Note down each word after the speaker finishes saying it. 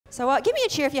So give me a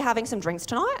cheer if you're having some drinks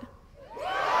tonight.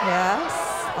 Yes,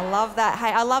 I love that.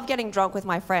 Hey, I love getting drunk with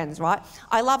my friends, right?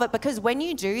 I love it because when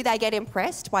you do, they get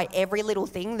impressed by every little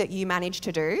thing that you manage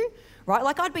to do, right?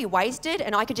 Like I'd be wasted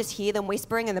and I could just hear them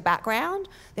whispering in the background.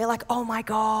 They're like, oh my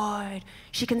God,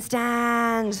 she can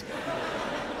stand.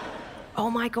 Oh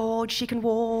my God, she can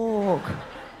walk.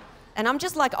 And I'm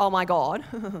just like, oh my God,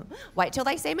 wait till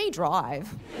they see me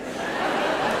drive.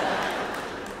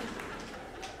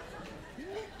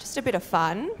 Just a bit of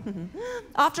fun.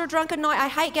 After a drunken night, I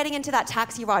hate getting into that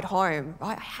taxi ride home.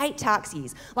 Right? I hate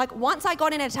taxis. Like once I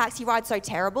got in a taxi ride so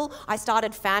terrible, I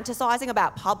started fantasizing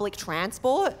about public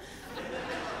transport.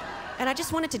 And I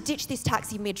just wanted to ditch this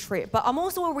taxi mid-trip. But I'm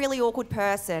also a really awkward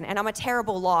person and I'm a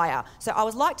terrible liar. So I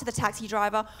was like to the taxi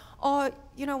driver, oh,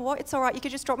 you know what, it's all right, you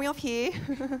could just drop me off here.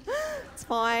 It's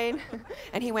fine.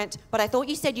 And he went, but I thought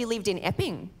you said you lived in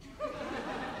Epping.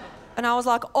 And I was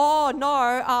like, oh no,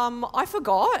 I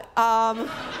forgot.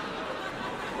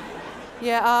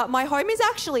 My home is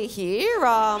actually here.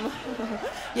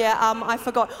 I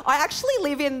forgot. I actually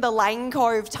live in the Lane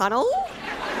Cove Tunnel.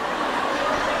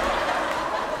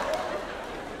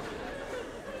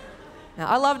 Now,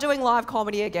 I love doing live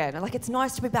comedy again. Like, it's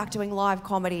nice to be back doing live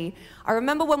comedy. I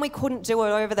remember when we couldn't do it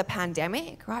over the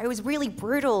pandemic, right? It was really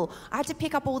brutal. I had to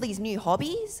pick up all these new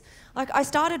hobbies. Like, I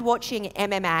started watching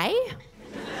MMA.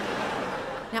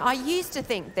 Now, I used to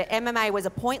think that MMA was a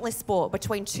pointless sport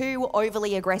between two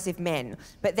overly aggressive men.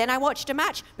 But then I watched a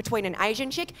match between an Asian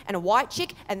chick and a white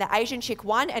chick, and the Asian chick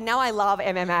won, and now I love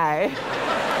MMA.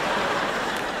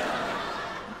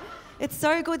 It's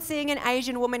so good seeing an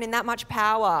Asian woman in that much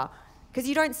power, because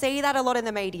you don't see that a lot in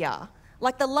the media.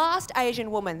 Like the last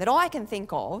Asian woman that I can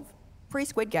think of,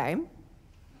 pre-Squid Game,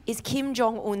 is Kim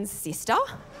Jong-un's sister.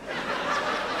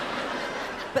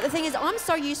 But the thing is, I'm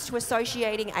so used to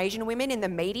associating Asian women in the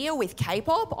media with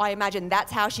K-pop, I imagine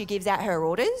that's how she gives out her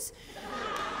orders.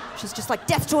 She's just like,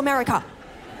 death to America.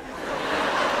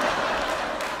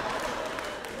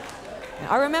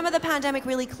 I remember the pandemic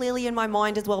really clearly in my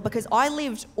mind as well because I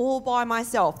lived all by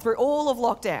myself through all of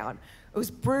lockdown. It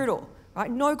was brutal, right?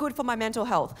 No good for my mental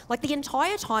health. Like the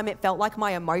entire time it felt like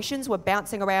my emotions were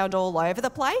bouncing around all over the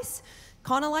place,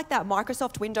 kind of like that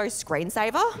Microsoft Windows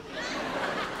screensaver.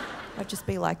 I'd just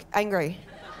be like angry,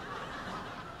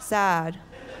 sad,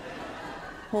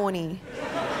 horny.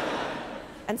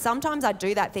 And sometimes I'd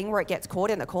do that thing where it gets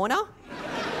caught in the corner.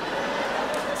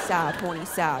 Sad, horny,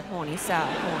 sad, horny,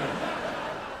 sad, horny.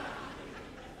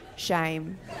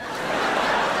 Shame.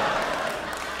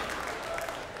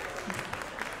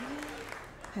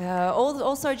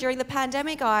 Also during the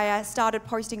pandemic, I started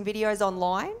posting videos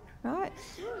online, right?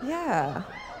 Yeah.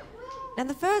 And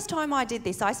the first time I did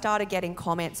this, I started getting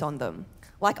comments on them.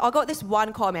 Like, I got this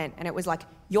one comment and it was like,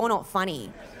 you're not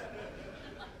funny.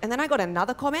 And then I got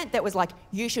another comment that was like,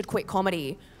 you should quit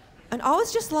comedy. And I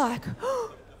was just like,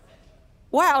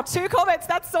 wow, 2 comments,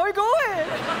 that's so good.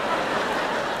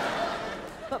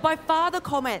 But by far the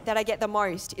comment that I get the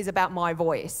most is about my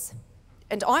voice.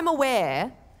 And I'm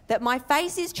aware that my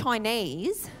face is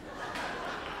Chinese,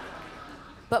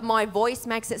 but my voice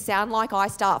makes it sound like I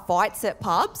start fights at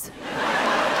pubs.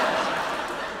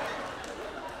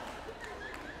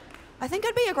 I think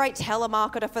I'd be a great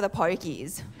telemarketer for the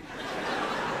pokies.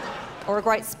 Or a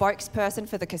great spokesperson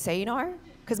for the casino.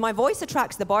 Because my voice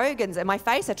attracts the bogans and my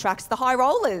face attracts the high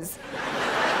rollers.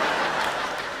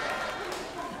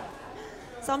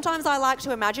 Sometimes I like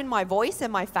to imagine my voice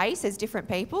and my face as different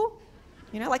people.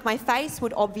 You know, like my face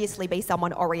would obviously be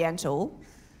someone Oriental,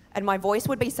 and my voice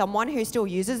would be someone who still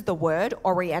uses the word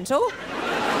Oriental.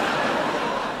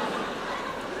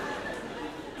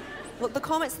 Look, the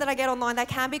comments that I get online, they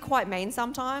can be quite mean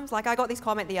sometimes. Like I got this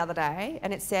comment the other day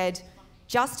and it said,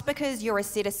 just because you're a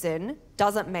citizen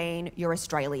doesn't mean you're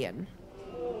Australian.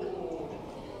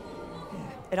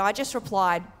 And I just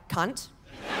replied, cunt.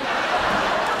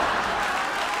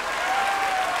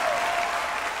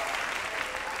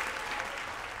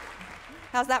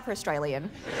 How's that for Australian?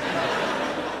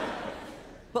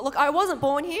 But look, I wasn't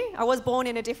born here. I was born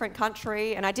in a different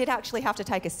country and I did actually have to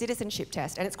take a citizenship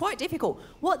test and it's quite difficult.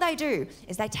 What they do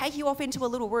is they take you off into a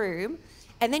little room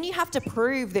and then you have to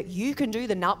prove that you can do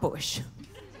the nutbush.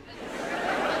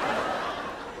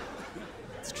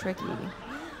 It's tricky.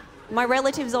 My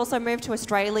relatives also moved to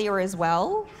Australia as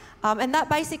well. And that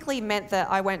basically meant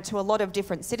that I went to a lot of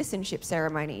different citizenship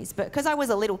ceremonies. But because I was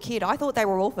a little kid, I thought they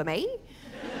were all for me.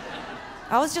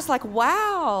 I was just like,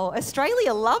 wow,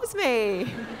 Australia loves me.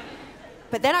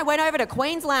 But then I went over to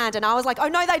Queensland and I was like, oh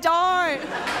no, they don't.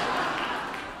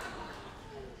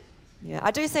 Yeah,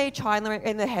 I do see China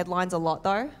in the headlines a lot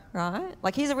though, right?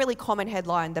 Like here's a really common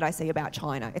headline that I see about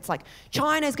China. It's like,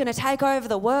 China's gonna take over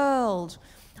the world.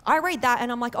 I read that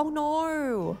and I'm like, oh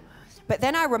no. But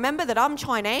then I remember that I'm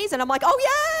Chinese and I'm like, oh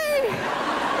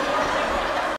yay!